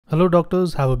Hello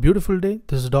doctors, have a beautiful day.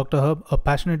 This is Dr. Hub, a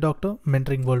passionate doctor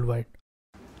mentoring worldwide.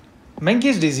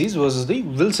 Menkes disease versus the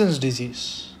Wilson's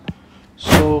disease.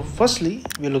 So firstly,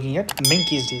 we are looking at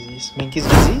Menkes disease. Menkes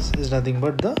disease is nothing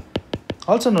but the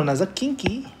also known as a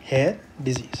kinky hair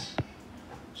disease.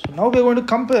 So now we are going to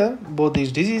compare both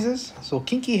these diseases. So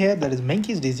kinky hair, that is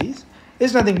Menkes disease,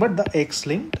 is nothing but the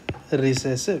X-linked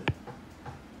recessive.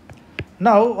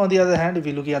 Now, on the other hand, if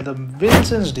you look at the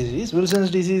Wilson's disease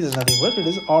is nothing but it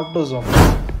is autosomal.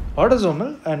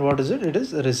 Autosomal, and what is it? It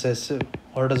is recessive.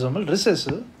 Autosomal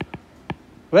recessive.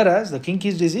 Whereas the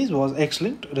Menkes disease was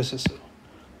X-linked recessive.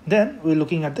 Then we're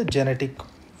looking at the genetic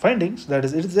findings. That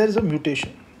is, there is a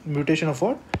mutation. Mutation of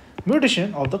what?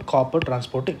 Mutation of the copper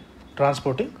transporting.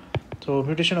 So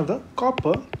mutation of the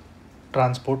copper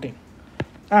transporting.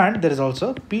 And there is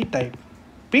also P-type.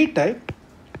 P-type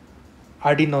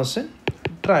adenosine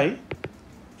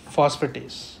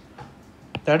triphosphatase,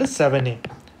 that is 7A,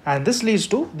 and this leads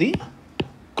to the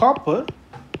copper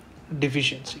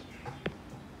deficiency.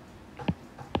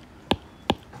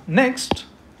 Next,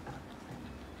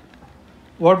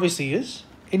 what we see is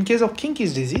in case of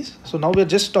Menkes disease, so now we are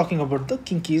just talking about the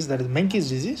Menkes, that is Menkes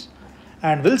disease,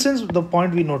 and Wilson's, the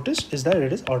point we noticed is that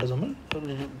it is autosomal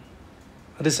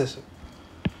recessive.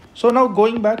 So now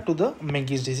going back to the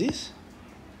Menkes disease.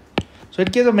 So in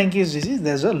case of Menkes disease,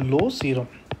 there is a low serum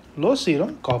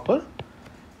copper,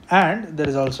 and there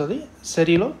is also the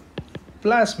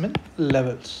ceruloplasmin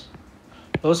levels.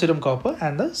 Low serum copper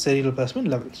and the ceruloplasmin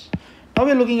levels. Now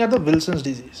we are looking at the Wilson's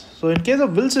disease. So in case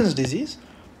of Wilson's disease,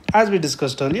 as we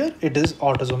discussed earlier, it is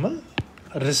autosomal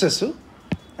recessive,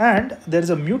 and there is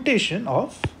a mutation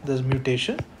of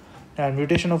mutation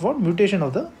of what? Mutation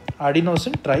of the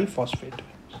adenosine triphosphate.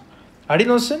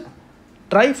 Adenosine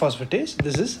triphosphatase,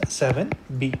 this is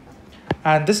 7B,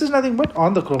 and this is nothing but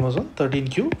on the chromosome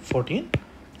 13q14,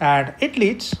 and it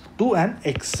leads to an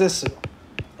excessive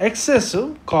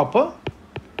copper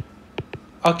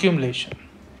accumulation.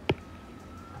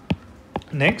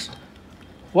 Next,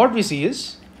 what we see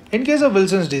is in case of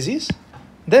Wilson's disease,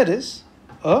 there is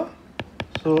a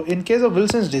low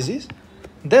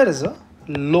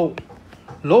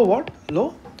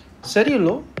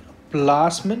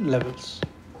ceruloplasmin levels.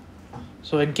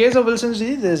 So in case of Wilson's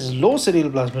disease, there is low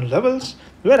ceruloplasmin levels,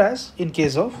 whereas in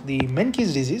case of the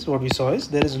Menkes disease, what we saw is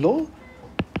there is low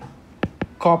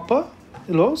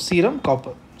serum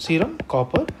copper,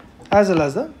 as well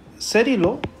as the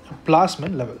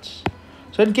ceruloplasmin levels.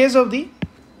 So in case of the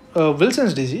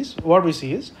Wilson's disease, what we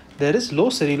see is there is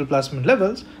low ceruloplasmin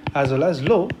levels as well as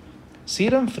low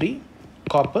serum free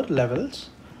copper levels,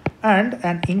 and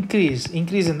an increase in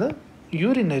the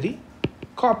urinary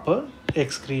copper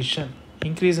excretion.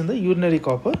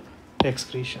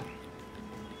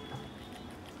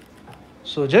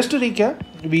 So just to recap,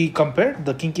 we compared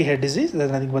the kinky hair disease, that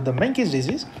is nothing but the Menkes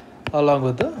disease, along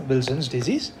with the Wilson's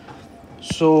disease.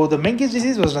 So the Menkes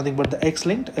disease was nothing but the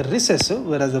X-linked recessive,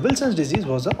 whereas the Wilson's disease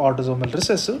was the autosomal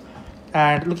recessive.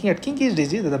 And looking at Menkes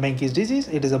disease, the Menkes disease,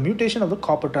 it is a mutation of the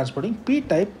copper transporting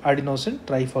P-type adenosine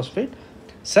triphosphate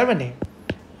 7A,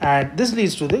 and this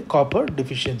leads to the copper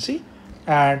deficiency.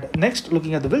 And next,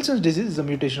 looking at the Wilson's disease, is a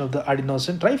mutation of the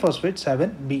adenosine triphosphate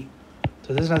 7B.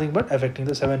 So this is nothing but affecting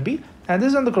the 7B, and this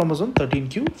is on the chromosome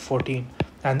 13q14,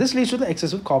 and this leads to the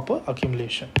excessive copper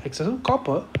accumulation.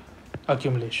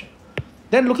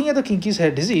 Then looking at the Menkes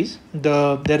hair disease,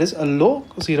 there is a low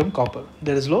serum copper.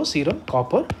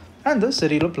 And the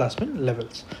ceruloplasmin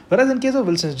levels. Whereas in case of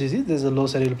Wilson's disease, there is a low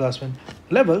ceruloplasmin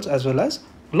levels as well as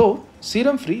low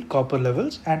serum free copper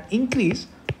levels, and increase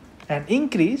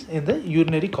in the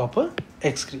urinary copper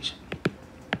excretion.